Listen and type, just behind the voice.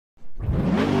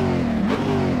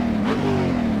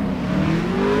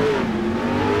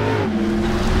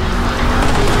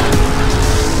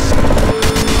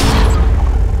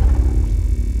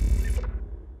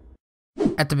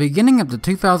At the beginning of the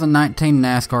 2019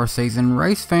 NASCAR season,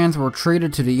 race fans were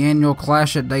treated to the annual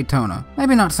Clash at Daytona.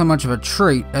 Maybe not so much of a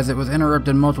treat, as it was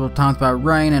interrupted multiple times by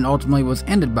rain and ultimately was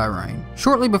ended by rain.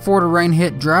 Shortly before the rain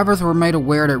hit, drivers were made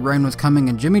aware that rain was coming,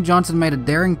 and Jimmie Johnson made a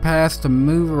daring pass to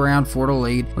move around for the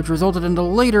lead, which resulted in the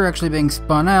leader actually being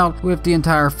spun out, with the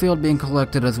entire field being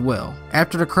collected as well.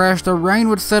 After the crash, the rain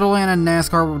would settle in and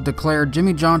NASCAR would declare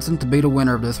Jimmie Johnson to be the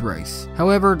winner of this race.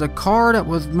 However, the car that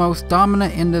was most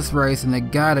dominant in this race and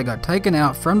the guy that got taken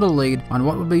out from the lead on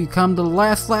what would become the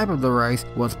last lap of the race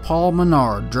was Paul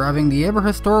Menard, driving the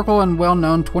ever-historical and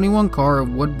well-known 21 car of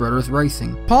Wood Brothers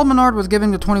Racing. Paul Menard was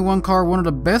giving the 21 car one of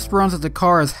the best runs that the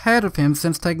car has had of him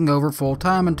since taking over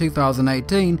full-time in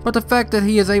 2018, but the fact that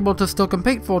he is able to still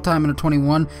compete full-time in a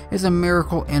 21 is a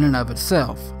miracle in and of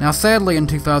itself. Now sadly in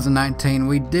 2019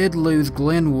 we did lose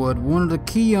Glenn Wood, one of the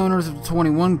key owners of the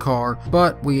 21 car,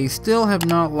 but we still have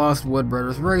not lost Wood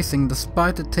Brothers Racing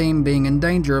despite the team being in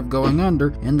danger of going under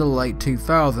in the late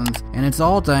 2000s, and it's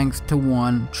all thanks to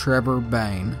one Trevor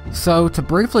Bayne. So to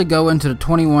briefly go into the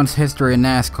 21's history in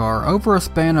NASCAR, over a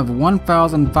span of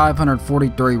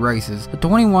 1,543 races, the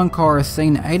 21 car has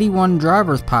seen 81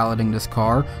 drivers piloting this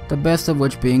car, the best of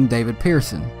which being David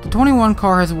Pearson. The 21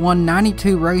 car has won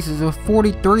 92 races, with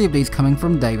 43 of these coming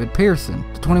from David Pearson.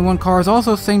 The 21 car has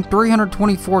also seen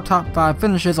 324 top 5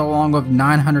 finishes along with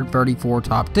 934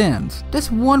 top 10s. This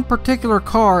one particular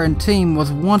car and team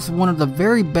was once one of the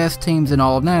very best teams in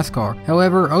all of NASCAR.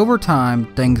 However, over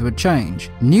time, things would change.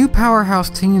 New powerhouse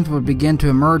teams would begin to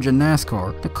emerge in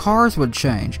NASCAR. The cars would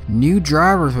change, new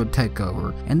drivers would take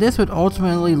over, and this would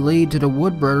ultimately lead to the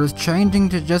Wood Brothers changing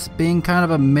to just being kind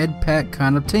of a mid-pack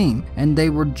kind of team, and they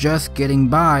were just getting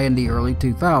by in the early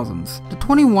 2000s. The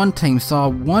 21 team saw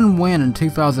one win in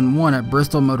 2001 at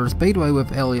Bristol Motor Speedway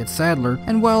with Elliott Sadler,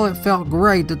 and while it felt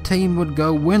great, the team would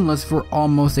go winless for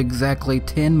almost exactly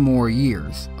 10 more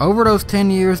years. Over those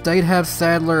 10 years, they'd have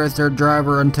Sadler as their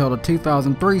driver until the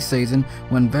 2003 season,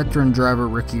 when veteran driver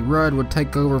Ricky Rudd would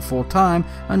take over full-time,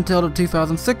 until the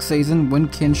 2006 season when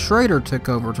Ken Schrader took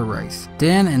over to race.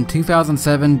 Then in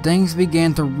 2007, things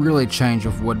began to really change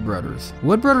with Wood Brothers.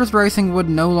 Wood Brothers Racing would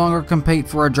no longer compete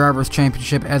for a driver's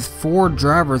championship, as 4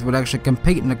 drivers would actually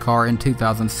compete in the car in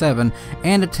 2007,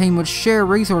 and the team would share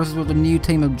resources with the new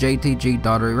team of JTG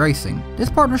Daugherty Racing. This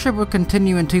partnership would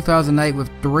continue in 2008 with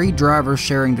 3 drivers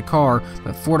sharing the car,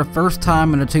 but for the first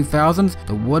time in the 2000s,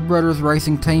 the Wood Brothers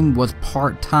Racing team was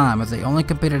part-time, as they only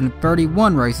competed in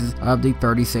 31 races of the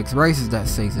 36 races that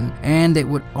season, and it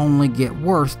would only get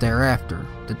worse thereafter.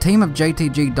 The team of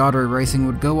JTG Daugherty Racing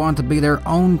would go on to be their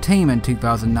own team in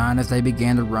 2009 as they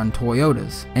began to run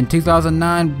Toyotas. In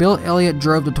 2009, Bill Elliott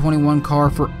drove the 21 car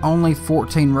for only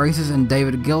 14 races, and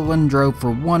David Gilliland drove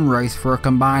for 1 race for a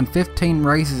combined 15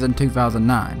 races in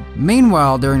 2009.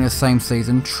 Meanwhile, during the same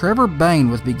season, Trevor Bayne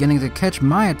was beginning to catch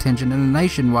my attention in a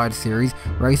nationwide series,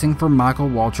 racing for Michael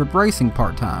Waltrip Racing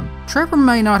part-time. Trevor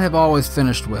may not have always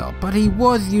finished well, but he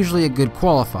was usually a good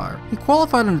qualifier. He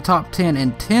qualified in the top 10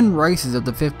 in 10 races of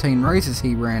the 15 races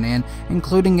he ran in,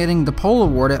 including getting the pole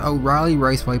award at O'Reilly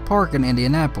Raceway Park in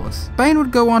Indianapolis. Bayne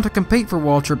would go on to compete for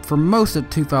Waltrip for most of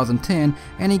 2010,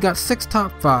 and he got 6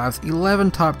 top 5s, 11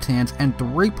 top 10s, and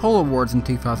 3 pole awards in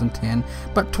 2010,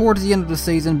 but towards the end of the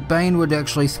season, Bayne would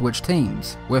actually switch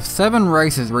teams. With 7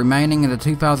 races remaining in the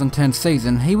 2010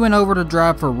 season, he went over to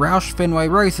drive for Roush Fenway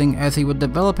Racing as he would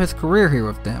develop his career here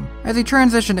with them. As he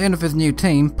transitioned into his new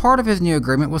team, part of his new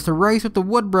agreement was to race with the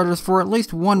Wood Brothers for at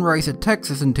least 1 race at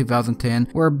Texas in 2010,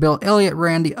 where Bill Elliott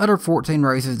ran the other 14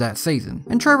 races that season.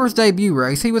 In Trevor's debut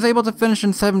race, he was able to finish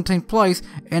in 17th place,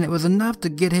 and it was enough to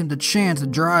get him the chance to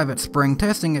drive at spring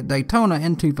testing at Daytona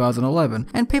in 2011,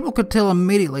 and people could tell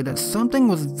immediately that something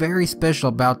was very special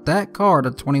about that car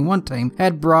the 21 team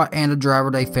had brought and the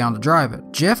driver they found to drive it.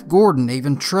 Jeff Gordon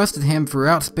even trusted him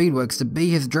throughout Speedweeks to be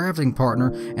his drafting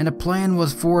partner, and the plan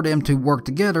was for them to work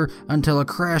together until a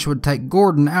crash would take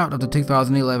Gordon out of the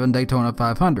 2011 Daytona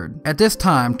 500. At this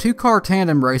time, 2-car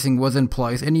tandem racing was in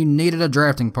place and you needed a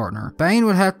drafting partner. Bayne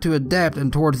would have to adapt,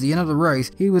 and towards the end of the race,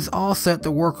 he was all set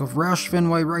to work with Roush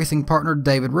Fenway Racing partner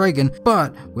David Reagan,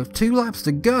 but with 2 laps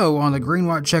to go on the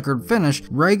green-white checkered finish,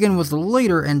 Reagan was the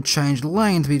leader and changed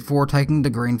lanes before taking the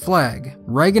green flag.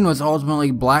 Reagan was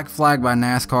ultimately black flagged by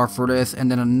NASCAR for this, and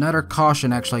then another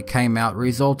caution actually came out,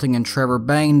 resulting in Trevor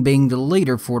Bayne being the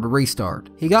leader for the restart.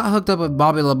 He got hooked up with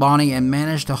Bobby Labonte and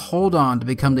managed to hold on to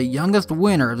become the youngest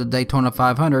winner of the Daytona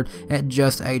 500 at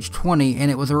just age 20, and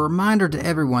it was a reminder to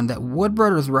everyone that Wood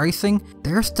Brothers Racing,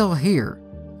 they're still here.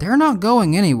 They're not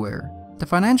going anywhere. The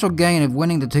financial gain of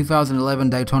winning the 2011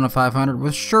 Daytona 500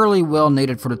 was surely well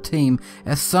needed for the team,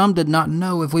 as some did not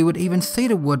know if we would even see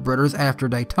the Wood brothers after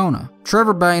Daytona.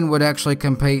 Trevor Bayne would actually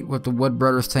compete with the Wood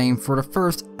brothers team for the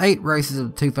first 8 races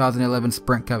of the 2011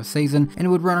 Sprint Cup season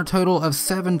and would run a total of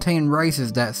 17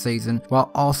 races that season while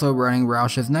also running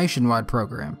Roush's nationwide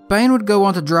program. Bayne would go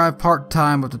on to drive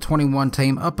part-time with the 21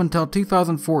 team up until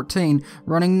 2014,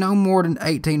 running no more than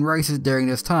 18 races during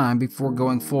this time before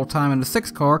going full-time in the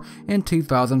 6 car in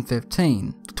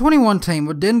 2015. The 21 team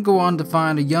would then go on to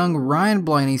find a young Ryan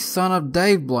Blaney, son of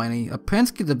Dave Blaney, a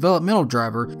Penske developmental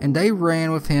driver, and they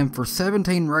ran with him for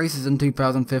 17 races in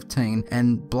 2015,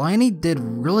 and Blaney did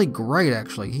really great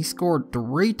actually. He scored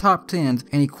 3 top 10s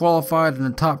and he qualified in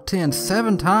the top 10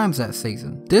 7 times that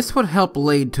season. This would help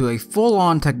lead to a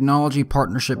full-on technology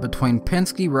partnership between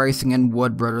Penske Racing and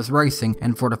Wood Brothers Racing,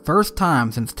 and for the first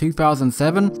time since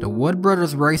 2007, the Wood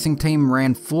Brothers Racing team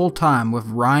ran full-time with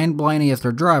Ryan Blaney as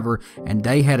their driver, and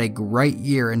they had a great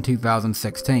year in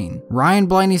 2016. Ryan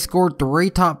Blaney scored 3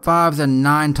 top 5s and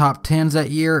 9 top 10s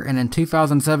that year, and in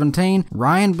 2017,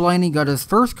 Ryan Blaney got his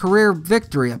first career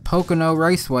victory at Pocono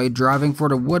Raceway driving for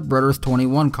the Wood Brothers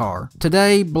 21 car.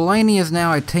 Today, Blaney is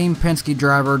now a Team Penske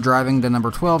driver driving the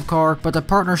number 12 car, but the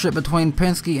partnership between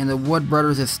Penske and the Wood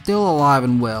Brothers is still alive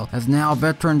and well, as now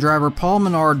veteran driver Paul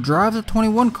Menard drives a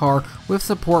 21 car with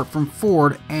support from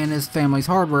Ford and his family's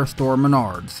hardware store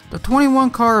Menards. The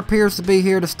 21 car appears to be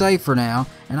here to stay for now,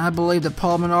 and I believe that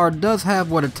Paul Menard does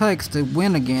have what it takes to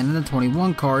win again in the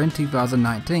 21 car in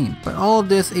 2019. But all of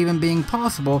this even being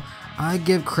possible, I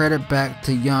give credit back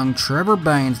to young Trevor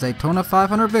Bayne's Daytona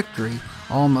 500 victory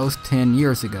almost 10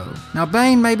 years ago. Now,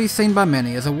 Bayne may be seen by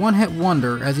many as a one-hit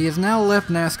wonder, as he has now left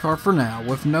NASCAR for now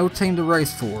with no team to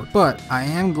race for, but I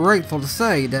am grateful to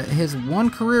say that his one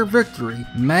career victory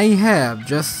may have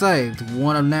just saved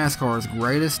one of NASCAR's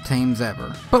greatest teams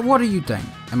ever. But what do you think?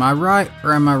 Am I right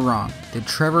or am I wrong? Did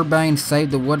Trevor Bayne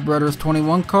save the Wood Brothers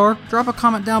 21 car? Drop a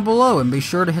comment down below and be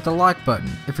sure to hit the like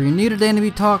button. If you're new to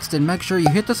DannyBTalks, then make sure you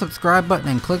hit the subscribe button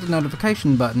and click the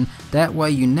notification button, that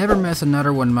way you never miss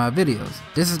another one of my videos.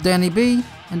 This is Danny B,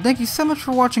 and thank you so much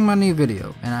for watching my new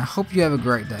video, and I hope you have a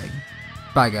great day.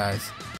 Bye guys.